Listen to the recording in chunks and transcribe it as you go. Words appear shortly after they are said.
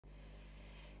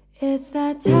It's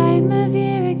that time of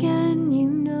year again, you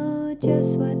know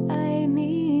just what I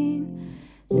mean.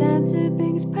 Santa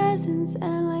brings presents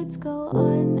and lights go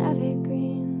on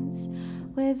evergreens.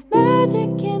 With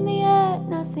magic in the air,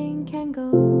 nothing can go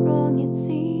wrong it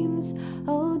seems.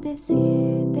 Oh, this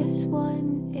year, this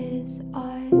one is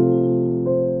ours.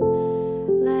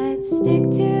 Let's stick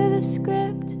to the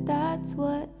script, that's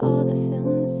what all the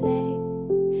films say.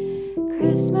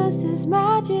 Christmas is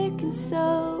magic and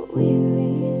so we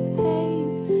erase the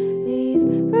pain. Leave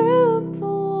room for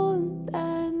warmth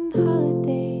and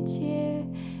holiday cheer.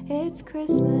 It's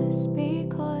Christmas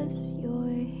because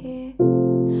you're here.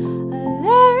 A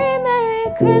very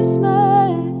Merry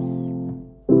Christmas.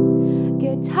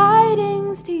 Good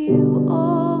tidings to you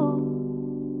all.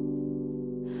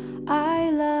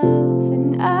 I love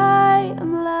and I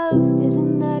am loved,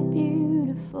 isn't that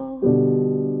beautiful?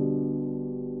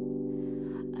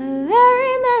 A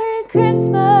very Merry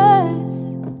Christmas.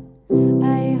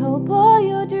 I hope all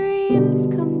your dreams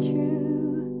come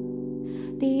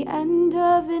true. The end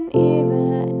of an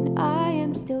era and I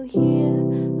am still here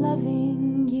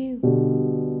loving you.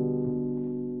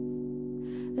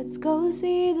 Let's go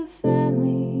see the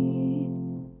family,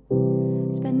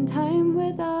 spend time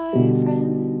with our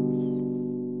friends.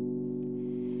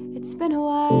 It's been a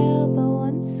while, but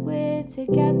once we're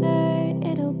together,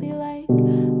 it'll be like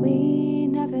we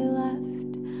never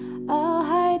left. I'll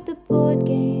hide the board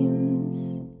games,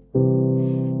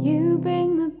 you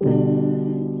bring the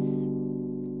booze.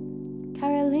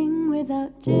 Caroling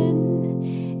without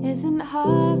gin isn't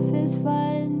half as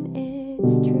fun,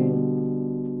 it's true.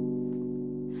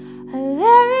 A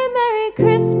very Merry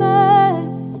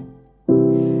Christmas.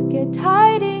 Good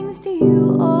tidings to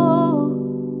you all.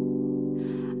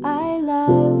 I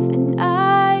love and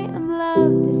I am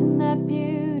loved, isn't that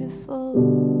beautiful?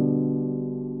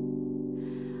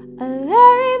 A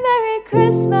very Merry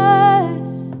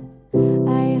Christmas.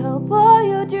 I hope all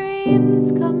your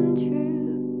dreams come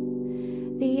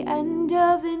true. The end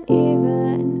of an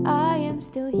era and I am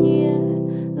still here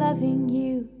loving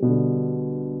you.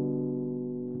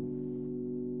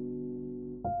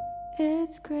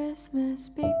 It's Christmas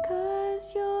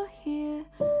because you're here.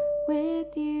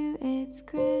 With you it's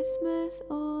Christmas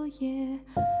all year.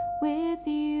 With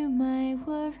you my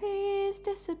worries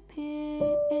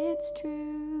disappear, it's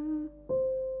true.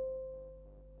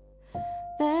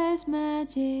 There's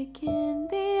magic in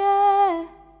the air,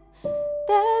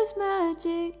 there's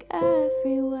magic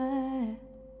everywhere.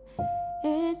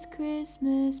 It's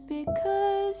Christmas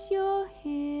because you're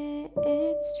here,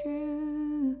 it's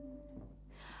true.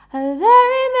 A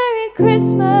very Merry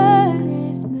Christmas.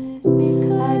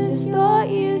 I just thought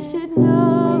you should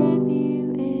know. With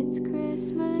you it's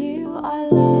Christmas. You are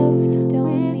loved,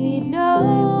 don't need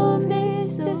no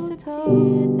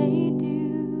mistletoe. They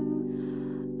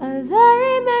do. A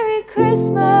very Merry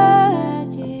Christmas.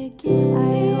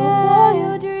 I hope all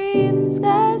your dreams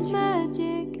there's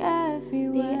magic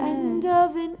everywhere. The end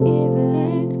of an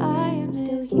era, I am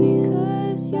still here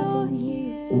because you're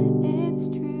here. It's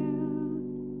true.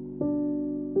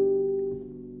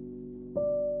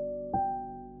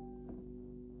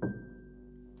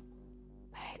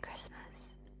 Merry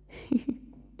Christmas.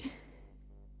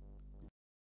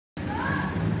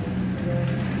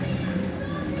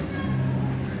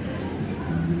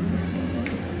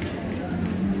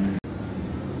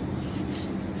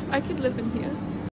 I could live in here.